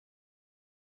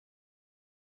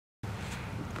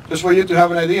Just for you to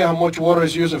have an idea how much water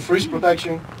is used in freeze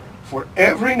protection. For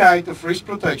every night of freeze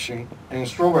protection in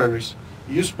strawberries,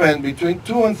 you spend between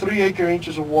 2 and 3 acre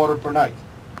inches of water per night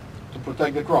to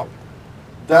protect the crop.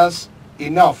 That's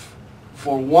enough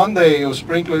for 1 day of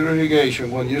sprinkler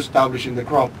irrigation when you're establishing the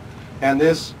crop. And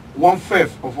it's 1/5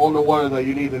 of all the water that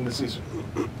you need in the season.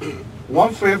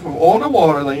 1/5 of all the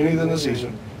water that you need in the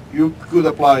season, you could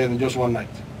apply in just 1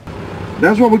 night.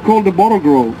 That's what we call the bottle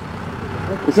grow.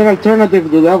 It's an alternative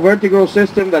to that vertical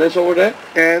system that is over there,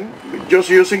 and just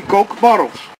using Coke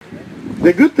bottles.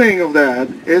 The good thing of that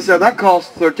is that that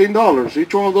costs $13.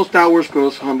 Each one of those towers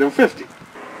costs $150.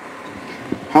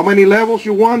 How many levels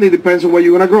you want, it depends on what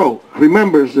you're going to grow.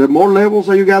 Remember, the more levels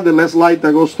that you got, the less light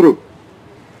that goes through.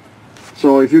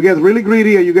 So if you get really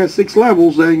greedy and you get 6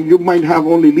 levels, then you might have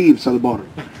only leaves at the bottom.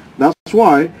 That's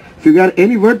why, if you got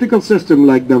any vertical system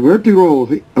like the vertical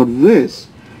of this,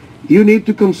 you need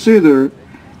to consider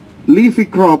leafy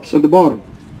crops at the bottom,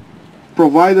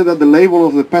 provided that the label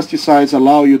of the pesticides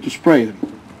allow you to spray them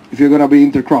if you're going to be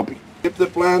intercropping. Keep the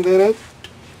plant in it,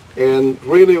 and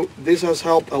really this has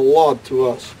helped a lot to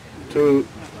us to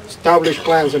establish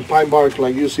plants in pine bark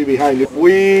like you see behind you.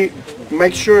 We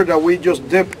make sure that we just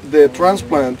dip the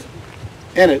transplant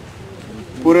in it,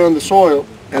 put it on the soil,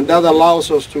 and that allows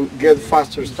us to get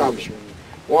faster establishment.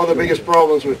 One of the biggest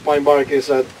problems with pine bark is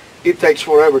that it takes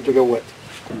forever to get wet.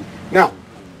 Now,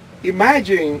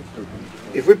 imagine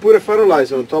if we put a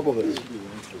fertilizer on top of this.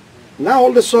 Now all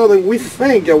of a sudden we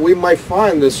think that we might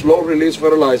find the slow release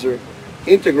fertilizer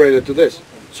integrated to this.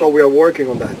 So we are working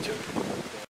on that too.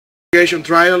 Irrigation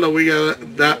trial that we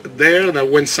got that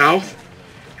went south,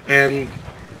 and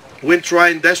we're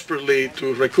trying desperately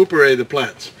to recuperate the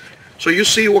plants. So you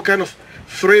see what kind of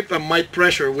thrip and mite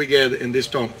pressure we get in these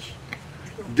tunnels.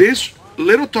 These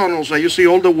little tunnels that you see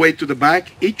all the way to the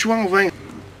back, each one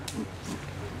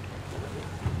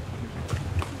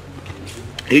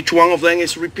of them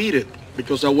is repeated,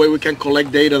 because that way we can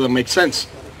collect data that makes sense.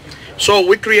 So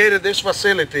we created this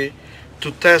facility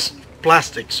to test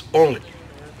plastics only,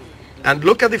 and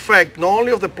look at the effect not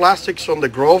only of the plastics on the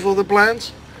growth of the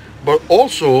plants, but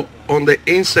also on the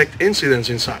insect incidence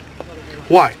inside.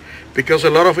 Why? Because a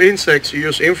lot of insects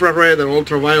use infrared and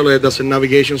ultraviolet as a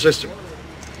navigation system.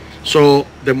 So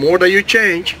the more that you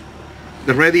change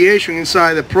the radiation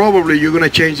inside, probably you're going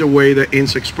to change the way the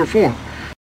insects perform.